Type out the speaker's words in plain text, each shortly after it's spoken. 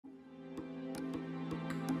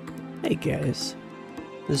Hey guys,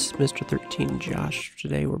 this is Mr. 13 Josh.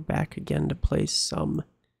 Today we're back again to play some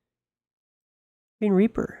Grean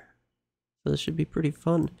Reaper. So this should be pretty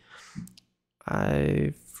fun.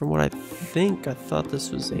 From what I thought this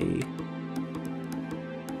was a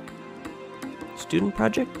student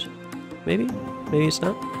project? Maybe? Maybe it's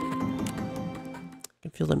not. I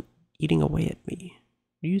can feel them eating away at me.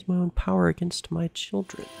 I use my own power against my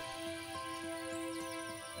children.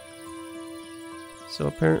 So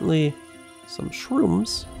apparently some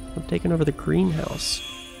shrooms have taken over the greenhouse.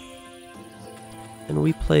 And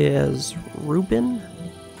we play as Rubin,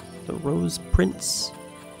 the Rose Prince.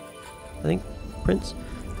 I think Prince.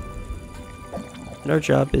 And our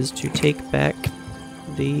job is to take back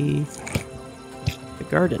the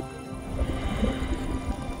garden.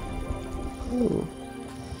 Ooh.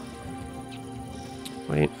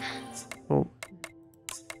 Wait. Oh.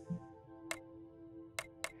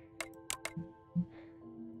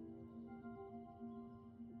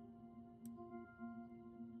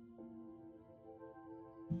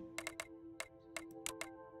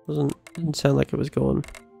 Didn't sound like it was going.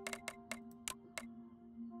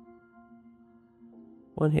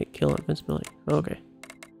 One hit kill invincibility. Okay.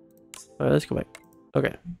 Alright, let's go back.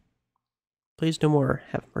 Okay. Please no more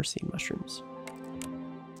have mercy mushrooms.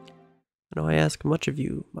 I know I ask much of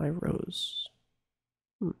you, my rose.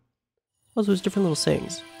 Those different little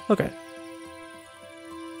sayings. Okay.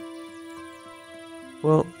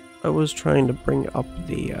 Well, I was trying to bring up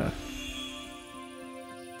the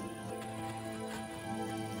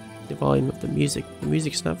volume of the music. The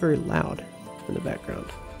music's not very loud in the background.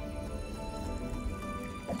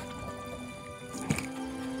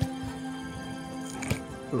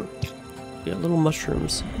 We got little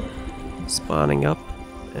mushrooms spawning up,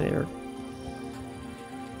 and they're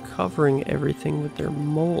covering everything with their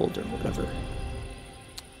mold or whatever.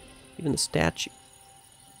 Even the statue.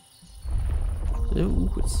 Ooh,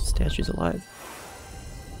 the statue's alive.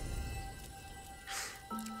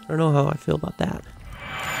 I don't know how I feel about that.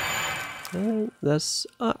 That's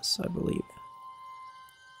us, I believe.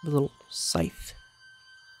 The little scythe.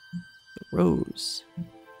 The rose.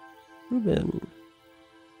 Rubin.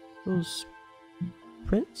 Rose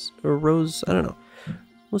Prince? Or Rose, I don't know.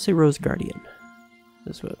 We'll say Rose Guardian.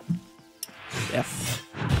 That's what. F.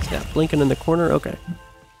 Yeah, blinking in the corner? Okay.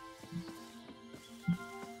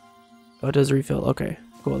 Oh, it does refill. Okay,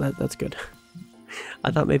 cool. That's good.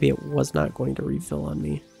 I thought maybe it was not going to refill on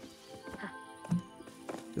me.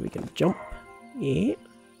 So we can jump. Yeah.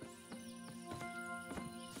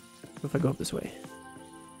 What if I go up this way?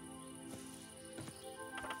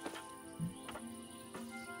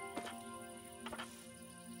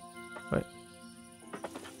 Right.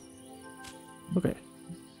 Okay.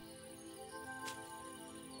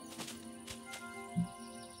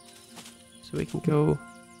 So we can go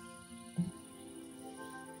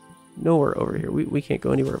nowhere over here. We can't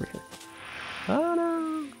go anywhere over here. Oh no!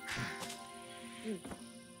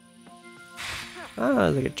 Ah,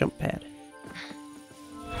 like a jump pad.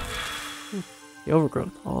 The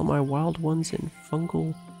overgrowth. All my wild ones in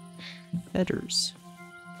fungal feathers.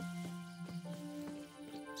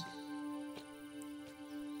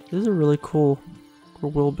 This is a really cool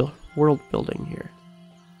world building here.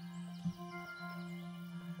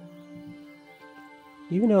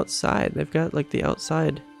 Even outside, they've got like the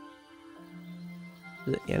outside.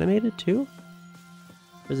 Is it animated too?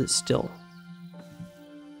 Or is it still?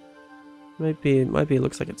 Might be. It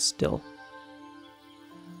looks like it's still.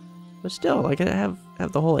 But still, like I have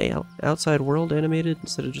the whole outside world animated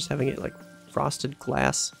instead of just having it like frosted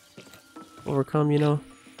glass overcome, you know.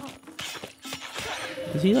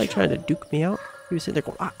 Is he like trying to duke me out? He was sitting there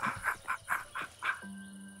going ah ah ah ah ah ah ah.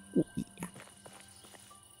 Ooh, yeah.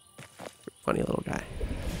 Funny little guy.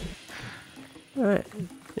 All right,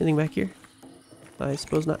 anything back here? I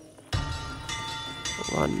suppose not.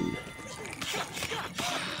 Run.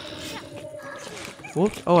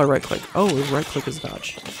 Whoops. Oh, I right click. Oh, right click is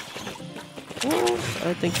dodge. Oh,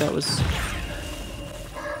 I think that was...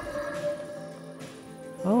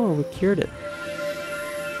 Oh, we cured it.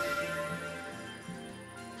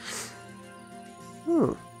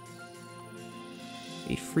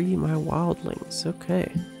 Be free my wildlings. Okay.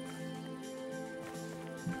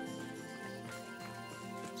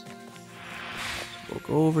 We'll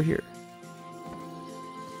go over here.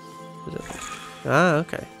 What is it? Ah,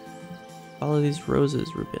 okay. Follow these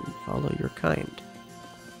roses, Rubin. Follow your kind.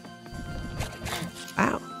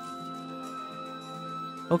 Ow!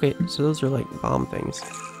 Okay, so those are like bomb things.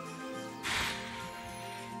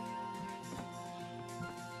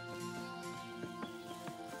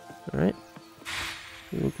 Alright.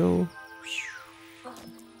 Here we go.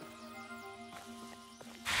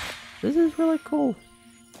 This is really cool.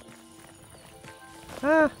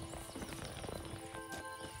 Ah!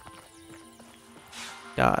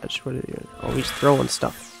 Dodge. What are you doing? Oh, he's throwing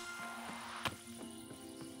stuff.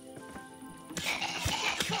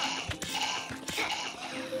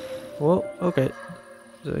 Whoa, okay.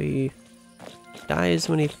 So he dies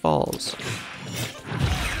when he falls.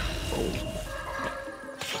 Oh.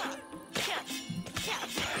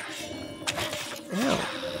 Ow.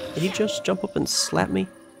 Did he just jump up and slap me?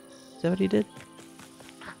 Is that what he did?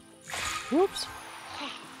 Whoops.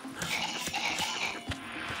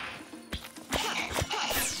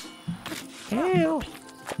 Ow.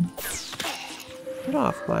 Get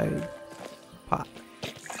off my pot.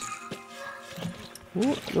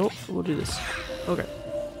 Ooh, nope, we'll do this. Okay.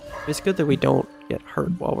 It's good that we don't get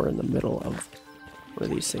hurt while we're in the middle of one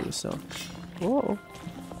of these things, so. Whoa.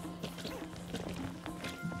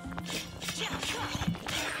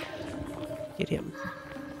 Get him.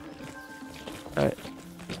 Alright.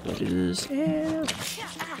 We'll do this. Yeah.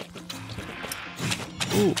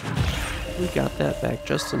 Ooh. We got that back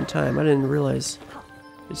just in time. I didn't realize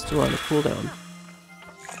it's still on a cooldown.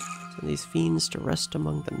 Send these fiends to rest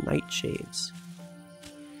among the nightshades.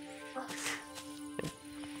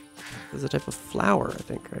 There's a type of flower, I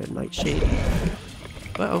think, right? Nightshade.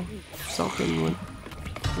 Uh-oh. Something went...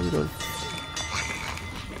 What are you doing?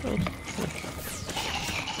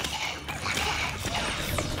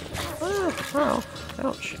 Oh, wow.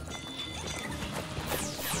 Ouch.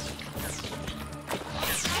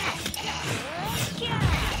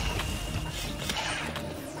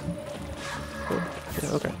 Oh,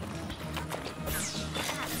 yeah, okay.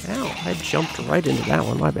 Ow, I jumped right into that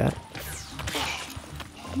one, my bad.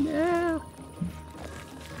 No.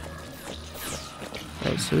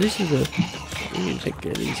 Alright, so this is the... We need to take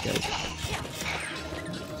care of these guys.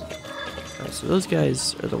 Alright, so those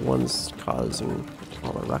guys are the ones causing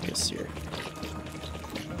all the ruckus here.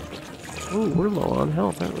 Oh, we're low on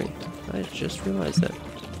health, aren't we? I just realized that.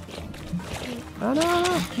 Oh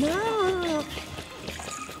no! No!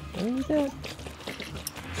 Are we dead?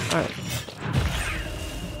 Alright.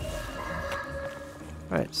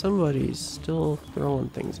 Alright, somebody's still throwing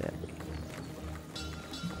things at me.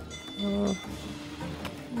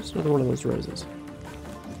 Just another one of those roses.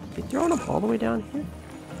 Are you throwing them all the way down here?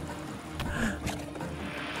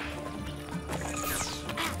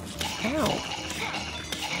 Ow!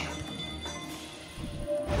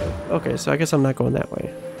 Okay, so I guess I'm not going that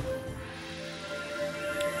way.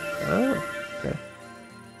 Oh, okay.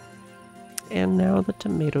 And now the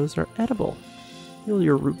tomatoes are edible. Heal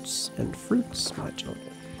your roots and fruits, my children.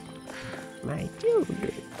 My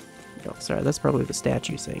children. Oh, sorry, that's probably the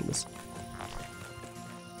statue saying this.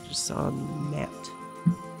 Just saw a mat.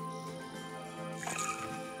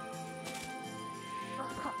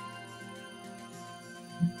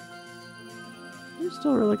 It's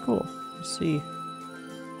still really cool. Let's see.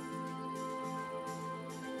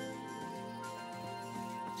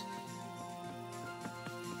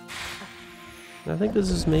 I think this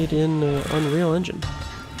is made in Unreal Engine.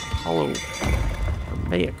 Hollow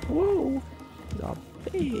Mosaic. Whoa! A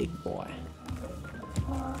big boy.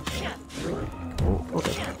 Oh,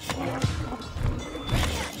 okay.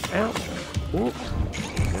 Ow. Whoa.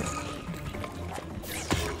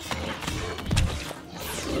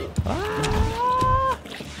 Ah!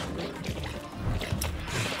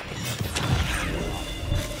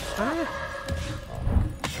 Ah!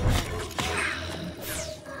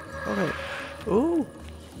 Okay. Ooh.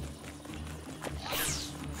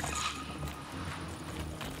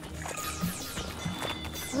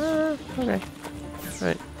 Okay.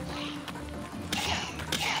 Alright.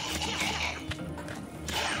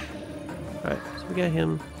 Alright, so we got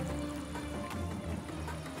him.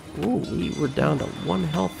 Ooh, we were down to 1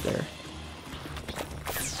 health there.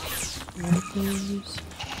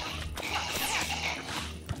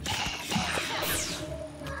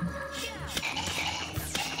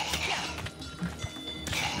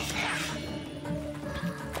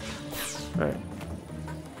 Alright.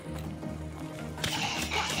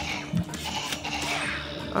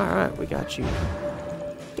 Alright, we got you.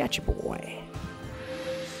 Got you, boy.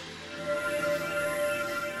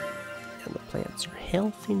 And the plants are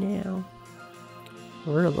healthy now.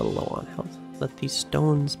 We're a little low on health. Let these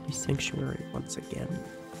stones be sanctuary once again.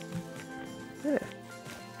 Yeah.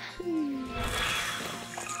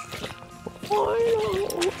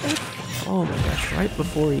 Oh my gosh, right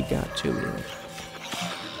before he got to me.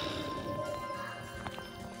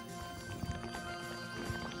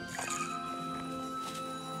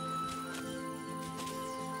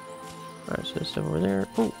 Alright, so it's over there.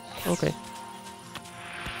 Oh, okay.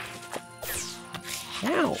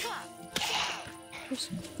 Ow! Just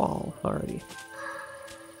fall already.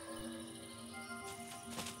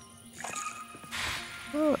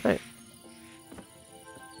 Alright.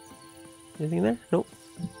 Anything there? Nope.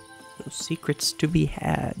 No secrets to be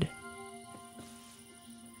had.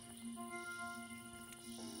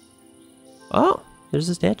 Oh, there's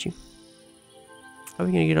a statue. How are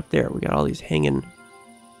we gonna get up there? We got all these hanging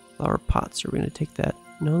flower pots. Are we gonna take that?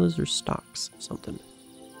 No, those are stalks of something.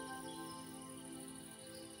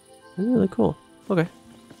 That's really cool. Okay.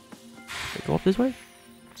 Go up this way.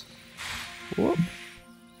 Whoop.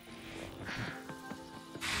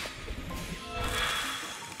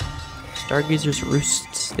 Stargazers'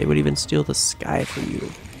 roosts. They would even steal the sky from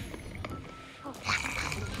you.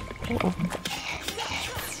 Uh-oh.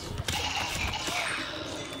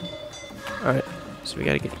 Alright, so we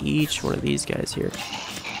gotta get each one of these guys here.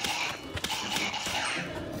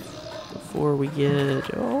 Before we get...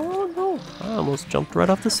 Oh no! I almost jumped right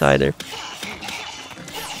off the side there.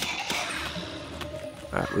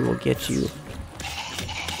 Alright, we will get you.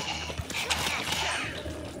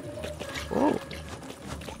 Whoa.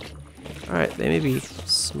 Alright, they may be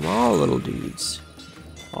small little dudes.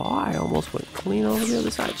 Oh, I almost went clean over the other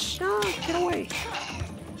side. Shut! Get away!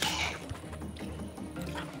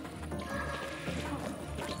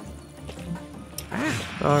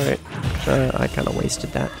 Alright, I kind of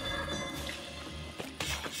wasted that.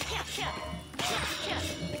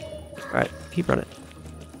 Alright, keep running.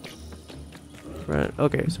 Run.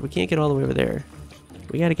 Okay, so we can't get all the way over there.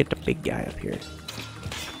 We gotta get the big guy up here.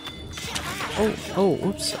 Oh,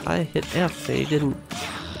 oops, I hit F. They didn't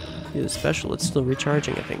do the special. It's still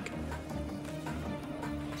recharging, I think.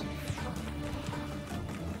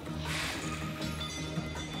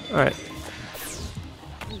 Alright.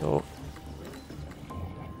 So...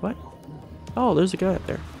 What? Oh, there's a guy up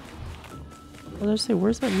there. I was gonna say,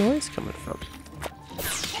 where's that noise coming from?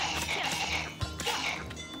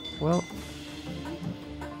 Well,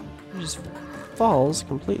 it just falls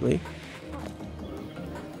completely.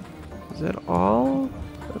 Is that all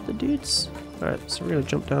of the dudes? Alright, so we're gonna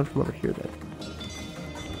jump down from over here then.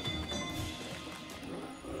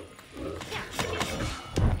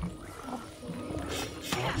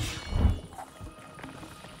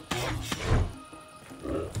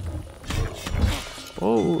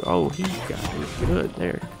 Oh, he got me good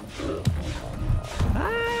there.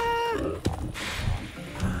 Ah!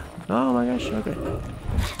 Oh my gosh, okay.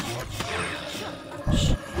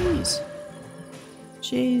 Jeez.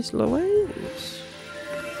 Jeez Louise.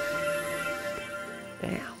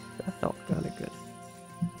 Damn, that felt kind of good.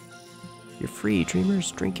 You're free,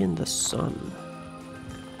 dreamers. Drink in the sun.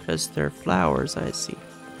 Because they're flowers, I see.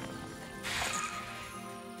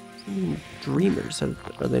 Dreamers, are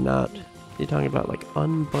they not? Are you talking about like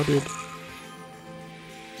unbudded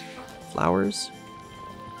flowers?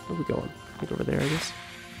 Where are we going? I think over there, I guess.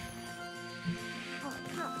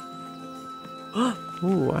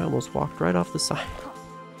 Ooh, I almost walked right off the side.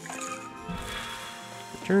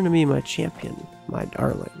 Return to me, my champion, my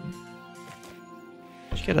darling.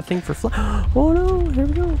 She got a thing for flowers. Oh no, here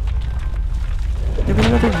we go. There's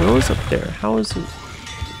another rose up there. How is it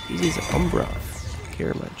easy as an umbra?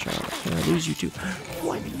 Care, my child. Can I lose you too?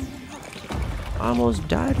 What? I almost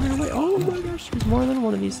died right away. Oh my gosh, there's more than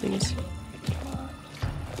one of these things.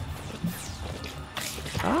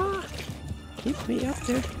 Ah! Keep me up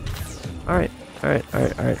there. Alright. Where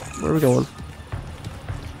are we going?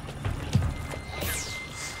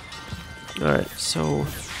 Alright, so...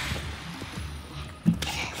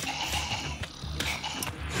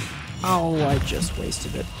 Oh, I just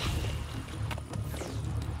wasted it.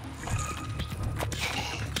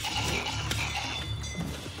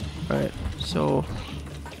 Alright, so...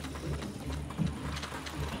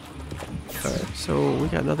 Alright, so we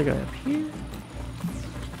got another guy up here.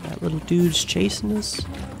 That little dude's chasing us.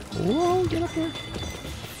 Whoa, get up there.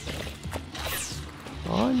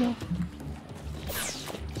 Oh, no.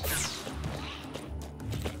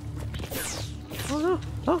 Oh, no.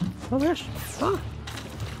 Oh my gosh. Ah.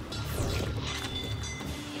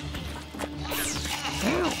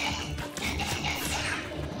 Ow.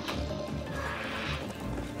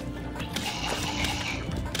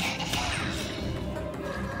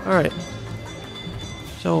 Alright.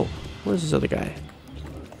 So, where's this other guy?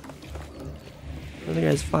 The other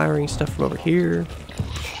guy's firing stuff from over here.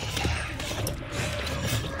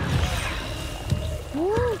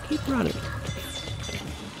 Whoa, keep running.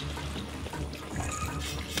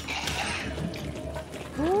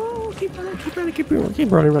 Whoa, keep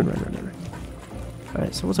running, run.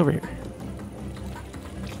 Alright, so what's over here?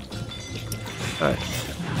 Alright.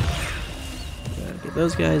 Gotta get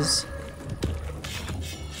those guys.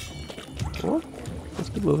 Whoa, let's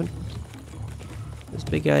keep moving. This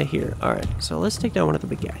big guy here. Alright, so let's take down one of the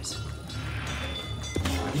big guys.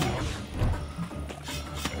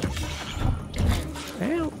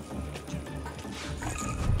 Ow.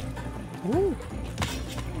 Ooh.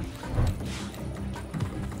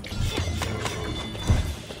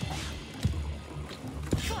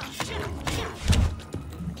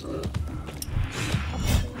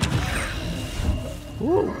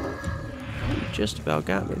 Whoa. You just about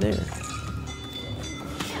got me there.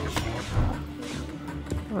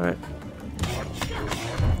 Alright.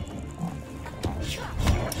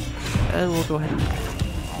 And we'll go ahead and...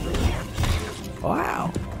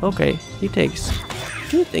 Wow! Okay, he takes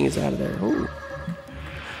 2 things out of there. Ooh.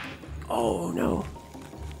 Oh no.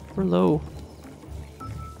 We're low.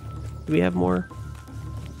 Do we have more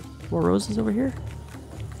roses over here?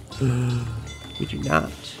 We do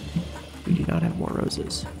not. We do not have more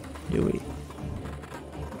roses, do we?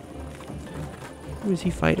 Who is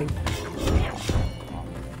he fighting?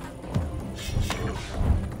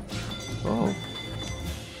 Oh.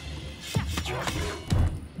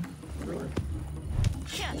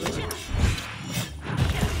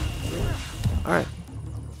 Alright.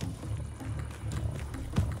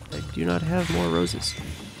 I do not have more roses.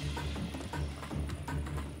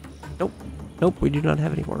 Nope. Nope, we do not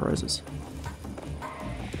have any more roses.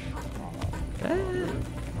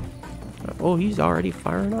 Oh, he's already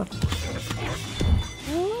firing up.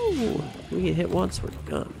 Oh, we get hit once, we're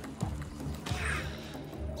done.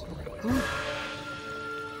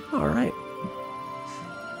 Alright.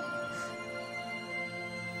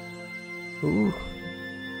 Ooh.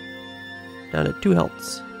 Down at 2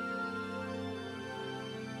 healths.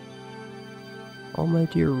 Oh, my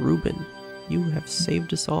dear Rubin, you have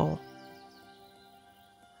saved us all.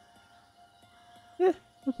 No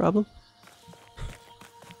problem.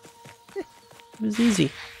 It was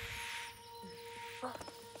easy.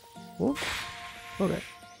 Oh, okay.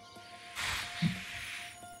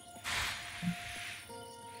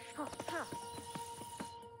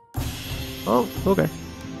 Oh, okay.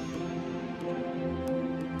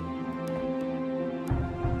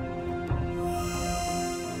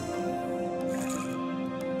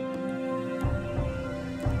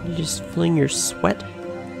 You just fling your sweat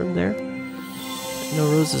from there? No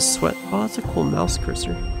Rose's sweat. Oh, that's a cool mouse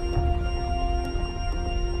cursor.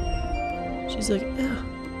 She's like, yeah,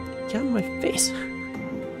 get out of my face.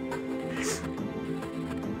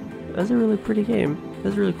 That's a really pretty game.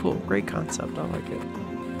 That's really cool. Great concept. I like it.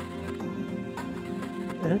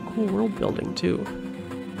 And cool world building, too.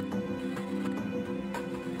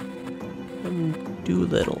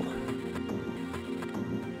 Doolittle.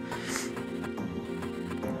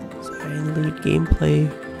 Design, lead, gameplay.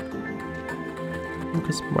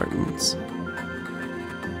 Lucas Martins.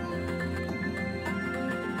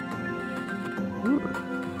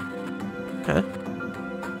 Okay.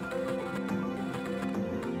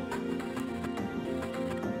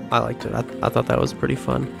 I liked it. I thought that was pretty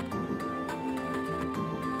fun.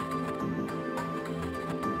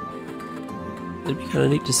 It'd be kind of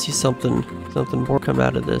neat to see something more come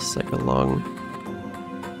out of this, like a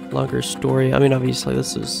longer story. I mean, obviously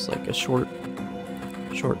this is like a short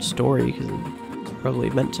story because it's probably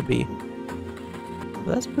meant to be.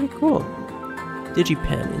 But that's pretty cool.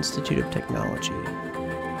 DigiPen, Institute of Technology.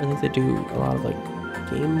 I think they do a lot of like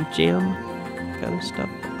game jam kind of stuff.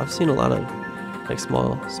 I've seen a lot of like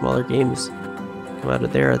smaller games come out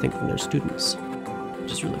of there, I think, from their students,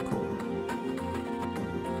 which is really cool.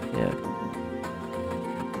 Yeah.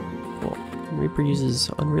 Cool. Reaper uses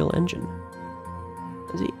Unreal Engine.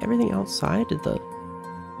 See, everything outside of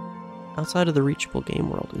the reachable game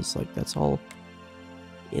world is like, that's all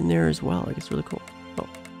in there as well. Like, it's really cool. Oh.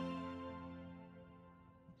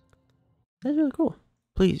 That's really cool.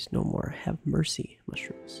 Please, no more. Have mercy,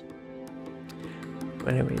 mushrooms.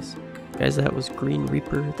 Anyways, guys, that was Grean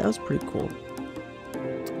Reaper. That was pretty cool.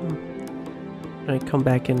 I come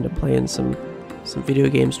back into playing some video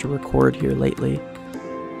games to record here lately.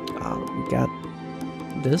 We got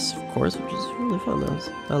this, of course, which is really fun.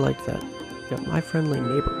 I liked that. We got My Friendly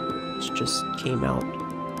Neighborhood, which just came out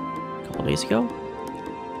a couple days ago.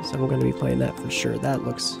 So I'm going to be playing that for sure. That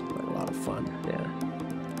looks like a lot of fun. Yeah.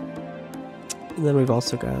 And then we've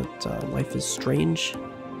also got Life is Strange.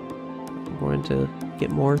 I'm going to get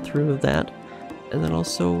more through of that. And then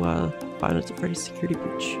also Five Nights at Freddy's Security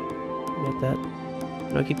Breach. We got that.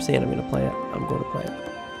 I know I keep saying I'm going to play it. I'm going to play it.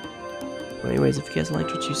 But anyways, if you guys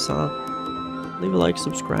liked what you saw, leave a like,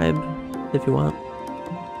 subscribe if you want.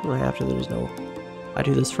 You don't have to, there's no... I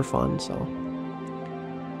do this for fun, so...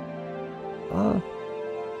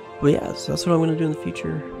 But yeah, so that's what I'm going to do in the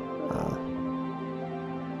future.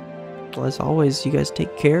 Well, as always, you guys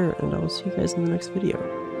take care, and I will see you guys in the next video.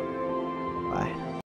 Bye.